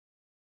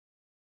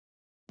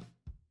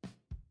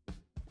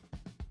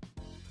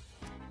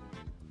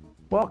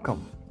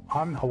Welcome,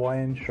 I'm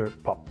Hawaiian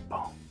Shirt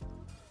Papa.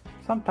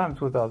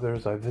 Sometimes with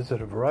others I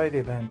visit a variety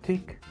of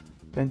antique,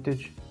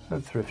 vintage,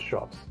 and thrift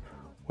shops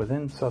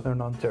within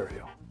southern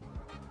Ontario.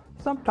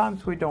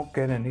 Sometimes we don't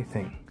get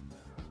anything.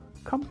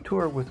 Come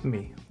tour with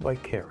me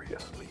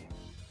vicariously.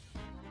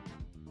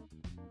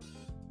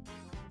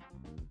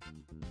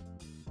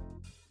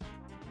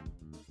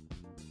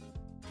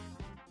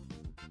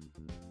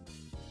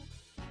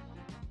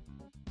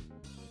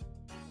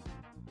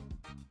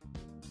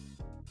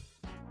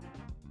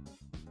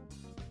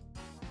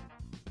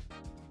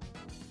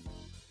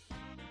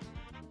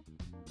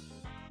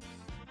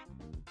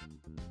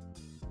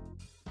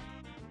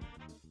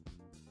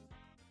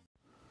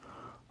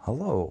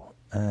 Hello,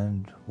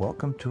 and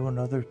welcome to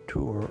another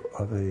tour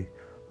of a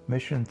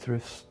Mission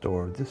thrift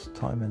store, this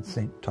time in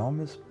St.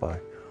 Thomas by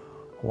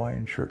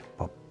Hawaiian Shirt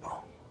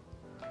Papa.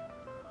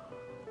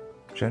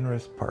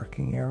 Generous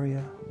parking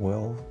area,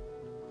 well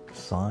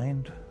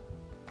signed,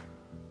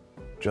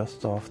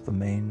 just off the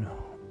main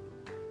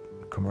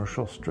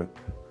commercial strip.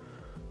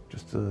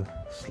 Just a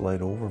slight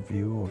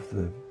overview of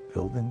the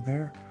building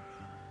there.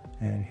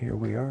 And here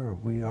we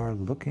are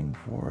looking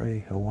for a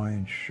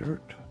Hawaiian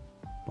shirt,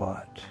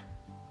 but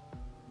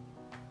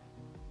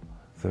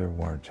there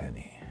weren't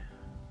any.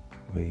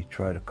 We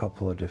tried a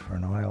couple of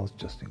different aisles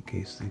just in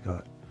case they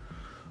got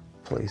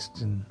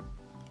placed in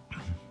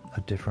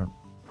a different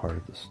part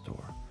of the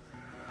store.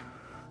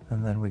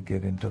 And then we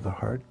get into the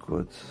hard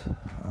goods.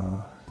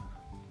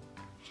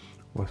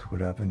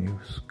 Westwood Avenue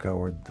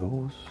scoured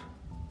those.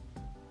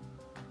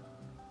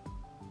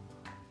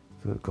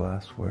 The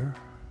glassware.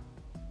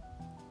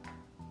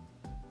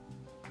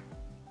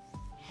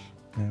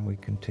 And we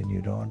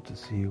continued on to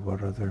see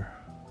what other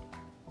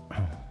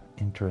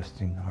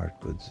interesting hard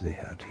goods they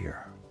had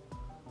here.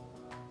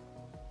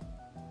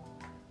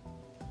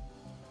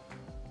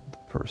 The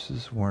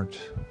purses weren't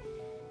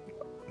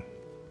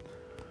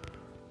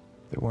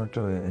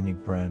any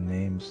brand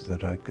names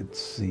that I could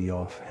see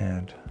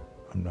offhand.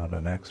 I'm not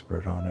an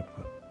expert on it,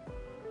 but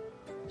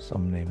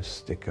some names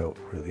stick out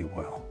really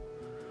well.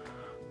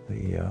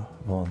 The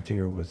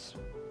volunteer was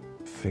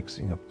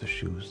fixing up the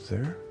shoes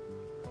there,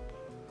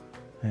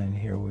 and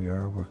here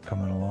we're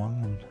coming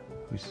along and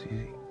we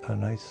see a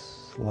nice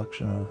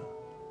selection of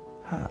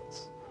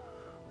hats.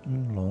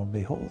 And lo and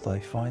behold, I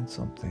find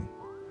something.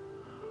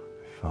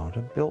 I found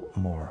a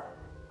Biltmore.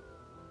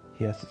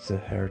 Yes, it's a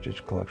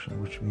heritage collection,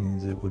 which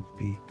means it would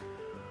be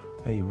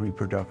a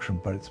reproduction,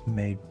 but it's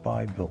made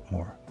by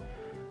Biltmore.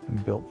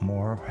 And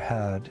Biltmore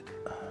had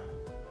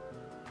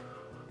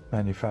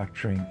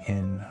manufacturing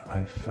in,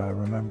 if I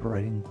remember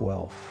right, in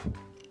Guelph.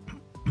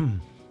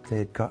 They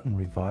had gotten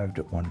revived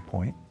at one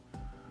point.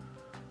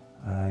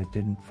 I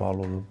didn't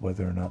follow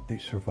whether or not they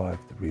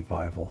survived the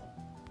revival.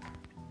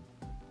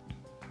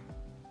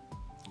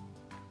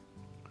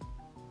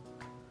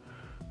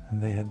 And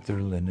they had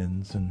their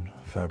linens and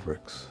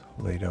fabrics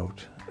laid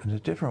out in a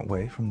different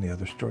way from the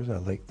other stores. I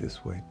like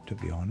this way, to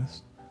be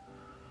honest.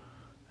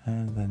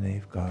 And then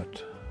they've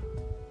got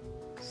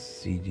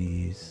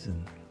CDs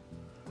and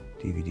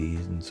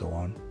DVDs and so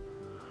on.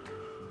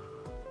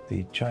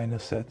 The China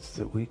sets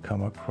that we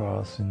come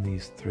across in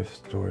these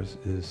thrift stores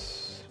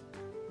is,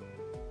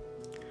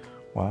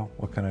 well,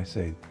 what can I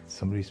say?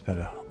 Somebody spent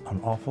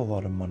an awful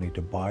lot of money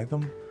to buy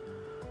them,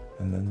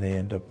 and then they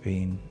end up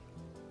being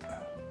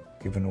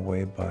given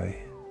away by,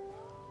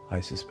 I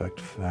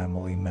suspect,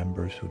 family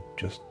members who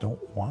just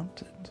don't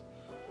want it.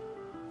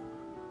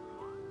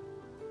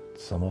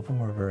 Some of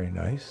them are very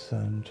nice,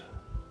 and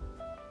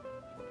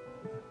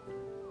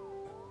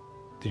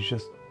they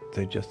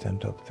just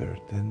end up there.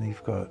 Then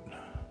they've got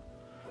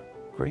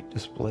great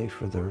display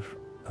for their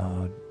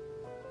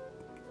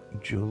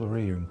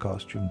jewelry and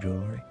costume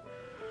jewelry.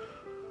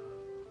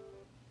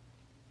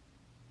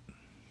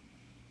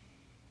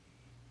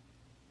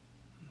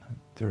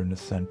 They're in the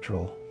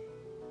central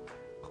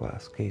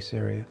glass case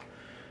area,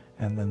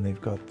 and then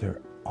they've got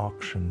their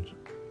auction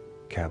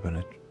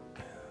cabinet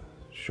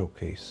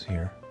showcase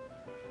here.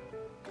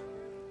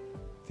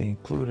 They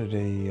included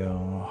a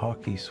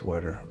hockey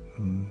sweater.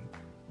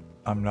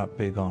 I'm not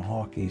big on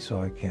hockey,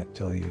 so I can't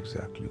tell you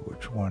exactly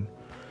which one.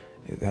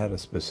 It had a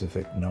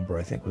specific number.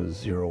 I think it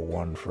was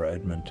 01 for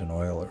Edmonton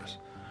Oilers,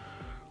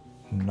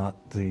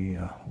 not the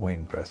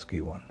Wayne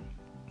Gretzky one.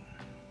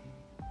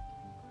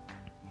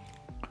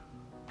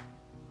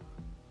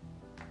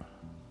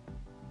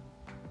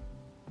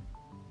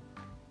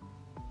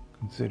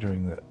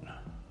 Considering that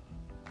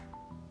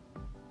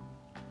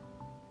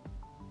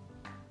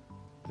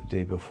the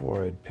day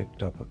before I'd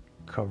picked up a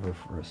cover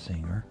for a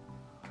singer,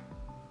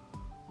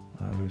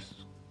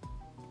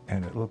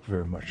 and it looked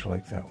very much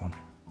like that one.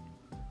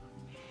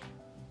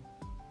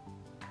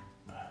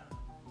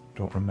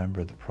 Don't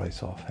remember the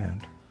price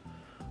offhand.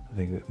 I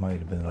think it might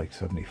have been like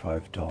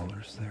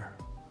 $75 there.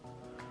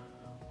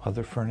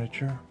 Other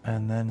furniture,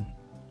 and then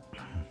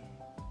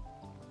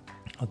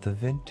the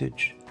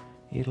vintage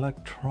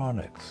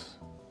electronics.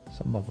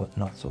 Some of it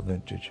not so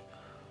vintage,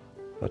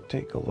 but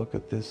take a look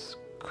at this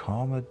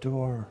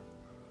Commodore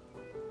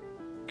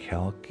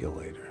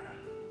calculator.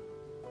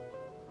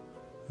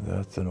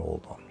 That's an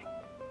old one.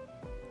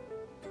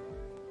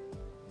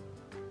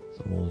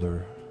 Some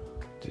older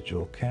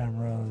digital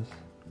cameras,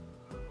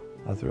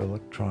 other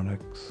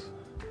electronics.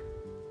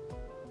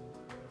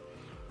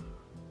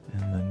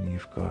 And then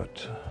you've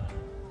got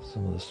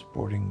some of the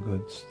sporting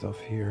goods stuff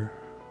here.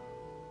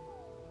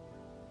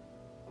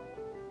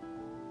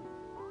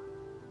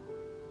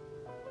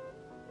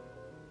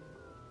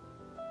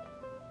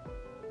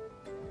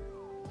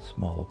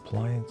 Small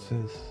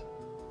appliances.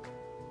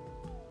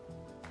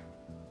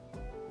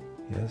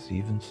 Yes,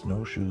 even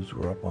snowshoes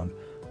were up on.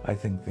 I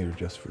think they're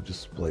just for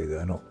display.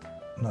 I'm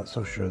not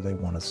so sure they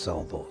want to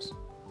sell those.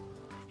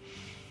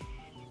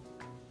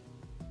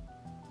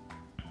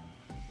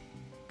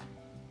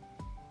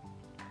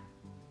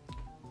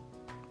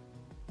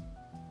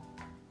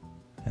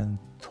 And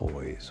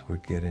toys. We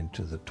get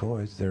into the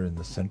toys. They're in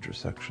the center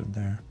section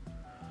there.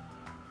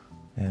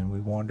 And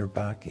we wander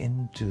back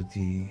into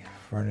the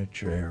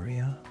furniture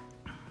area.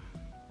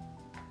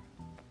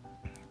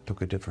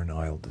 Took a different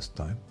aisle this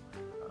time.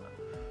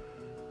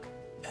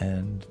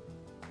 And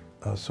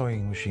a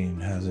sewing machine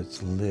has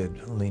its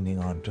lid leaning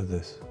onto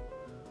this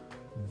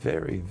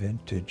very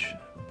vintage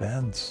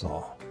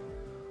bandsaw.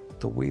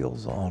 The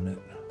wheels on it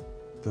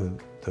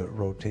that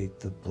rotate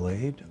the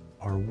blade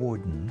are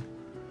wooden.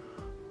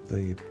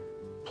 The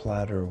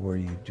platter where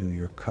you do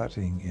your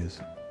cutting is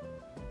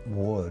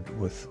wood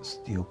with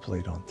steel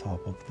plate on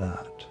top of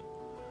that.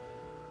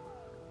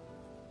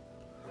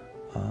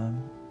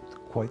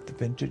 Quite the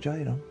vintage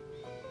item.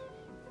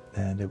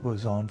 And it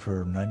was on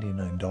for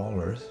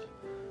 $99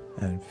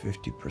 and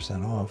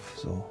 50% off,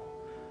 so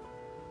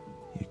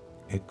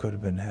it could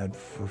have been had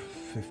for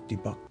 50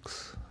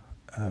 bucks.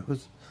 I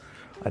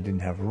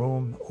didn't have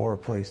room or a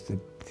place to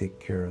take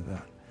care of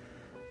that.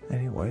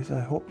 Anyways,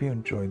 I hope you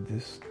enjoyed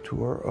this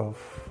tour of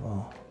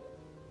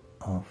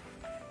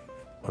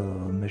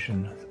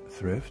Mission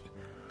Thrift.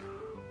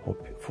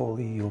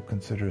 Hopefully you'll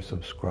consider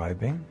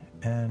subscribing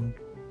and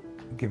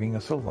giving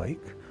us a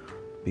like.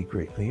 Be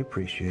greatly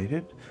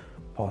appreciated.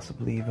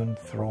 Possibly even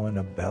throw in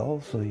a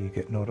bell so you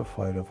get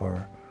notified of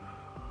our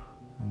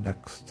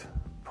next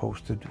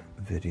posted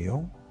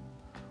video.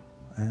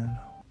 And